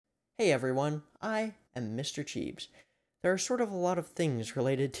Hey everyone, I am Mr. Cheebs. There are sort of a lot of things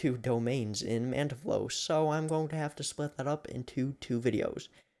related to domains in Mantaflow, so I'm going to have to split that up into two videos.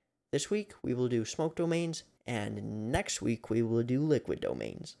 This week we will do smoke domains, and next week we will do liquid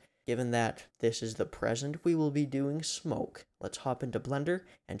domains. Given that this is the present, we will be doing smoke. Let's hop into Blender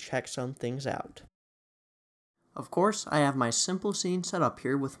and check some things out. Of course, I have my simple scene set up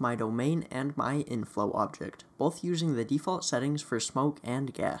here with my domain and my inflow object, both using the default settings for smoke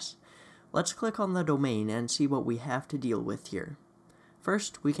and gas. Let's click on the domain and see what we have to deal with here.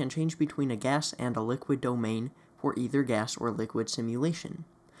 First, we can change between a gas and a liquid domain for either gas or liquid simulation.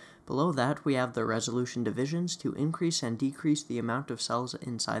 Below that, we have the resolution divisions to increase and decrease the amount of cells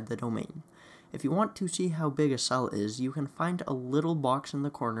inside the domain. If you want to see how big a cell is, you can find a little box in the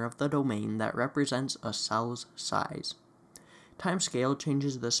corner of the domain that represents a cell's size. Timescale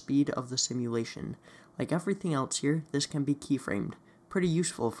changes the speed of the simulation. Like everything else here, this can be keyframed. Pretty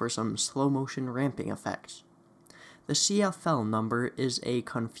useful for some slow motion ramping effects. The CFL number is a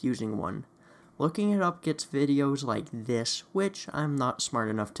confusing one. Looking it up gets videos like this, which I'm not smart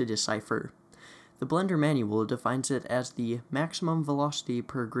enough to decipher. The Blender manual defines it as the maximum velocity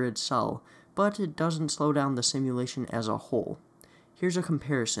per grid cell, but it doesn't slow down the simulation as a whole. Here's a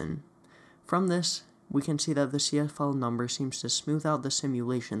comparison. From this, we can see that the CFL number seems to smooth out the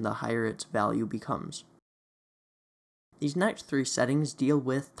simulation the higher its value becomes. These next three settings deal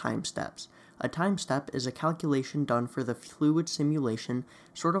with timesteps. A timestep is a calculation done for the fluid simulation,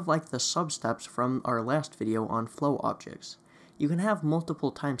 sort of like the substeps from our last video on flow objects. You can have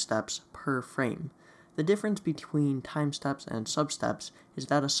multiple timesteps per frame. The difference between timesteps and substeps is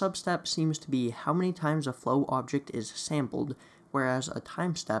that a substep seems to be how many times a flow object is sampled, whereas a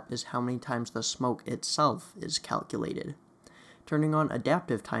timestep is how many times the smoke itself is calculated. Turning on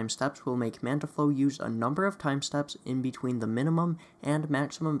adaptive timesteps will make Mantaflow use a number of timesteps in between the minimum and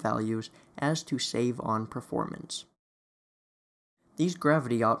maximum values as to save on performance. These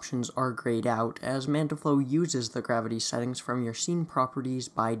gravity options are grayed out as Mantaflow uses the gravity settings from your scene properties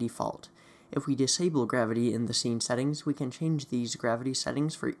by default. If we disable gravity in the scene settings, we can change these gravity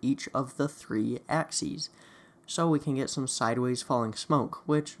settings for each of the three axes, so we can get some sideways falling smoke,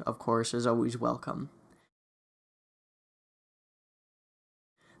 which of course is always welcome.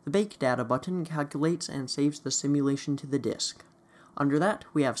 The Bake Data button calculates and saves the simulation to the disk. Under that,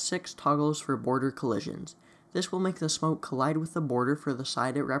 we have 6 toggles for border collisions. This will make the smoke collide with the border for the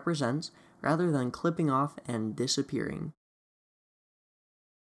side it represents, rather than clipping off and disappearing.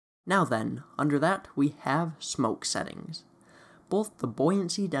 Now then, under that, we have smoke settings. Both the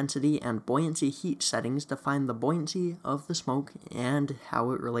buoyancy density and buoyancy heat settings define the buoyancy of the smoke and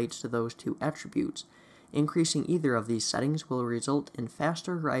how it relates to those two attributes. Increasing either of these settings will result in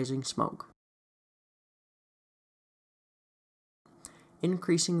faster rising smoke.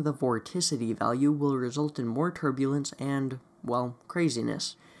 Increasing the vorticity value will result in more turbulence and, well,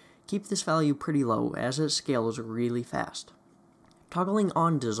 craziness. Keep this value pretty low as it scales really fast. Toggling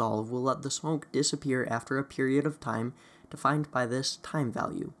on dissolve will let the smoke disappear after a period of time defined by this time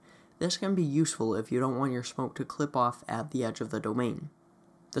value. This can be useful if you don't want your smoke to clip off at the edge of the domain.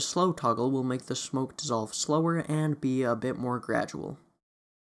 The slow toggle will make the smoke dissolve slower and be a bit more gradual.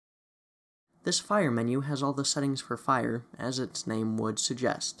 This fire menu has all the settings for fire, as its name would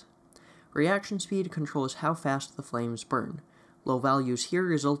suggest. Reaction speed controls how fast the flames burn. Low values here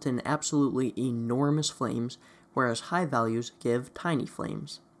result in absolutely enormous flames, whereas high values give tiny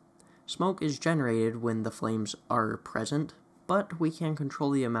flames. Smoke is generated when the flames are present, but we can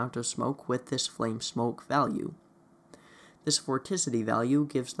control the amount of smoke with this flame smoke value. This vorticity value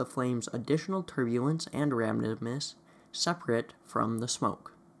gives the flames additional turbulence and randomness separate from the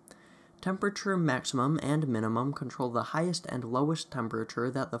smoke. Temperature maximum and minimum control the highest and lowest temperature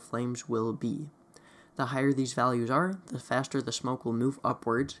that the flames will be. The higher these values are, the faster the smoke will move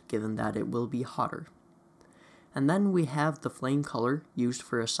upwards, given that it will be hotter. And then we have the flame color, used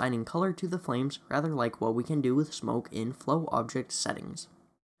for assigning color to the flames, rather like what we can do with smoke in flow object settings.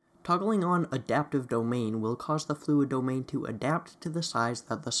 Toggling on adaptive domain will cause the fluid domain to adapt to the size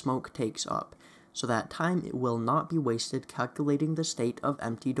that the smoke takes up, so that time will not be wasted calculating the state of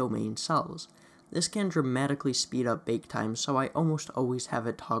empty domain cells. This can dramatically speed up bake time, so I almost always have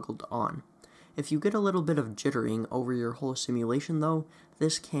it toggled on. If you get a little bit of jittering over your whole simulation though,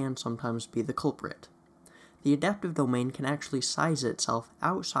 this can sometimes be the culprit. The adaptive domain can actually size itself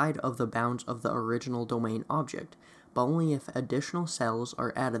outside of the bounds of the original domain object, but only if additional cells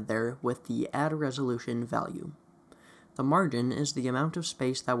are added there with the add resolution value. The margin is the amount of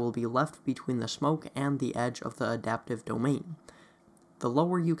space that will be left between the smoke and the edge of the adaptive domain. The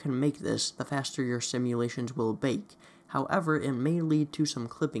lower you can make this, the faster your simulations will bake. However, it may lead to some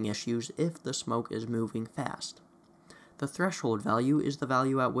clipping issues if the smoke is moving fast. The threshold value is the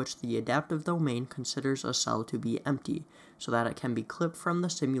value at which the adaptive domain considers a cell to be empty, so that it can be clipped from the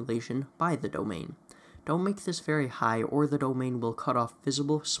simulation by the domain. Don't make this very high or the domain will cut off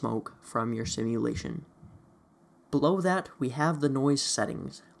visible smoke from your simulation. Below that, we have the noise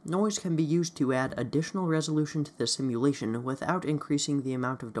settings. Noise can be used to add additional resolution to the simulation without increasing the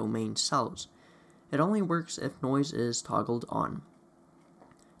amount of domain cells. It only works if noise is toggled on.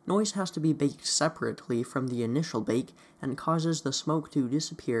 Noise has to be baked separately from the initial bake and causes the smoke to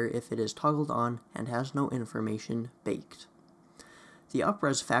disappear if it is toggled on and has no information baked. The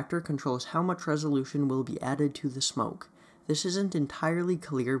upres factor controls how much resolution will be added to the smoke. This isn't entirely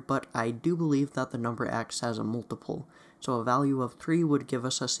clear, but I do believe that the number acts as a multiple, so a value of 3 would give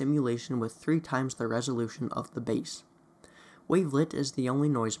us a simulation with 3 times the resolution of the base. Wavelet is the only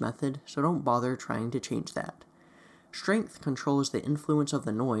noise method, so don't bother trying to change that. Strength controls the influence of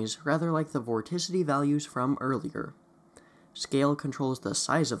the noise, rather like the vorticity values from earlier. Scale controls the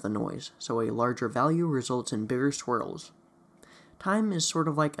size of the noise, so a larger value results in bigger swirls. Time is sort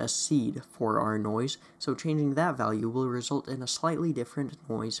of like a seed for our noise, so changing that value will result in a slightly different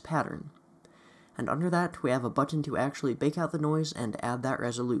noise pattern. And under that, we have a button to actually bake out the noise and add that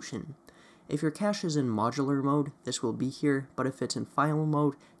resolution. If your cache is in modular mode, this will be here, but if it's in final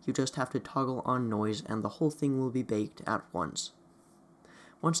mode, you just have to toggle on noise and the whole thing will be baked at once.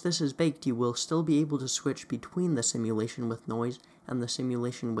 Once this is baked, you will still be able to switch between the simulation with noise and the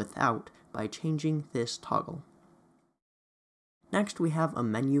simulation without by changing this toggle. Next, we have a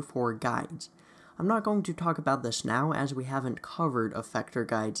menu for guides. I'm not going to talk about this now as we haven't covered effector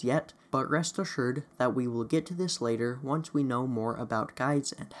guides yet, but rest assured that we will get to this later once we know more about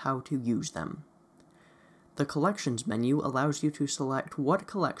guides and how to use them. The collections menu allows you to select what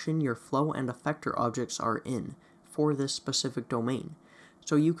collection your flow and effector objects are in for this specific domain,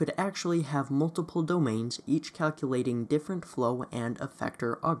 so you could actually have multiple domains, each calculating different flow and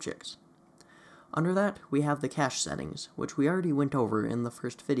effector objects. Under that, we have the cache settings, which we already went over in the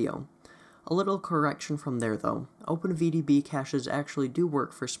first video. A little correction from there though. OpenVDB caches actually do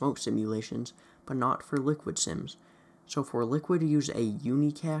work for smoke simulations, but not for liquid sims. So for liquid, use a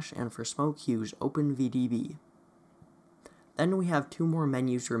unicache, and for smoke, use OpenVDB. Then we have 2 more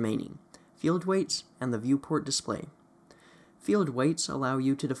menus remaining, field weights and the viewport display. Field weights allow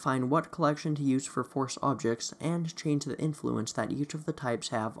you to define what collection to use for force objects and change the influence that each of the types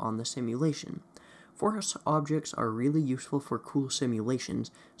have on the simulation. Force objects are really useful for cool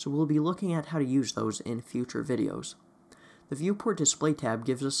simulations, so we'll be looking at how to use those in future videos. The viewport display tab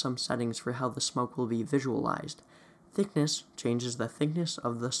gives us some settings for how the smoke will be visualized. Thickness changes the thickness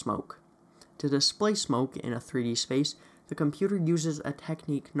of the smoke. To display smoke in a 3D space, the computer uses a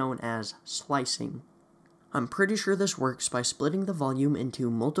technique known as slicing. I'm pretty sure this works by splitting the volume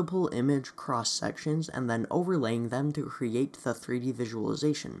into multiple image cross-sections and then overlaying them to create the 3D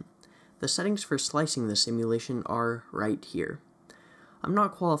visualization. The settings for slicing the simulation are right here. I'm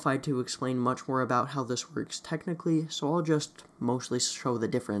not qualified to explain much more about how this works technically, so I'll just mostly show the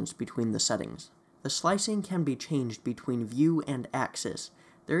difference between the settings. The slicing can be changed between view and axis.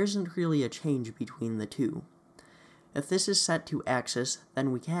 There isn't really a change between the two. If this is set to axis,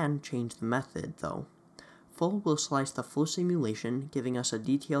 then we can change the method though. Full will slice the full simulation, giving us a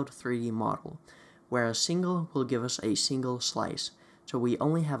detailed 3D model, whereas single will give us a single slice, so we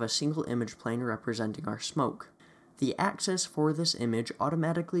only have a single image plane representing our smoke. The axis for this image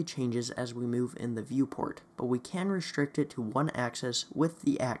automatically changes as we move in the viewport, but we can restrict it to one axis with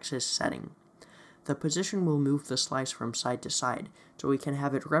the axis setting. The position will move the slice from side to side, so we can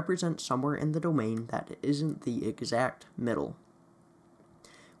have it represent somewhere in the domain that isn't the exact middle.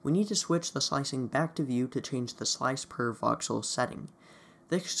 We need to switch the slicing back to view to change the slice per voxel setting.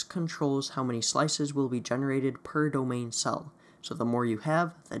 This controls how many slices will be generated per domain cell, so the more you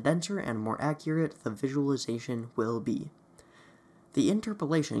have, the denser and more accurate the visualization will be. The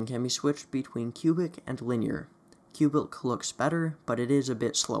interpolation can be switched between cubic and linear. Cubic looks better, but it is a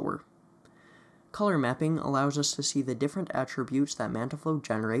bit slower. Color mapping allows us to see the different attributes that Mantaflow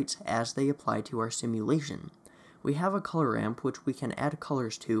generates as they apply to our simulation. We have a color ramp which we can add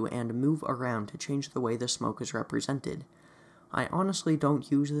colors to and move around to change the way the smoke is represented. I honestly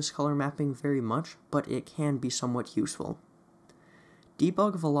don't use this color mapping very much, but it can be somewhat useful.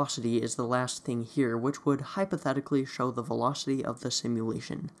 Debug velocity is the last thing here, which would hypothetically show the velocity of the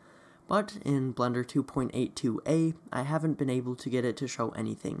simulation. But in Blender 2.82a, I haven't been able to get it to show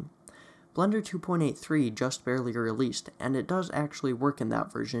anything. Blender 2.83 just barely released, and it does actually work in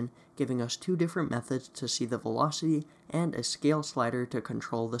that version, giving us 2 different methods to see the velocity and a scale slider to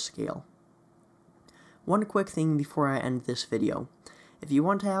control the scale. One quick thing before I end this video. If you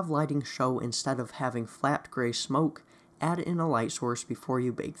want to have lighting show instead of having flat gray smoke, add in a light source before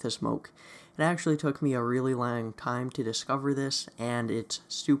you bake the smoke. It actually took me a really long time to discover this, and it's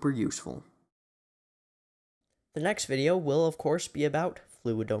super useful. The next video will of course be about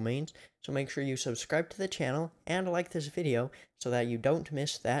fluid domains, so make sure you subscribe to the channel and like this video so that you don't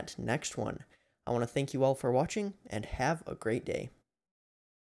miss that next one. I want to thank you all for watching, and have a great day.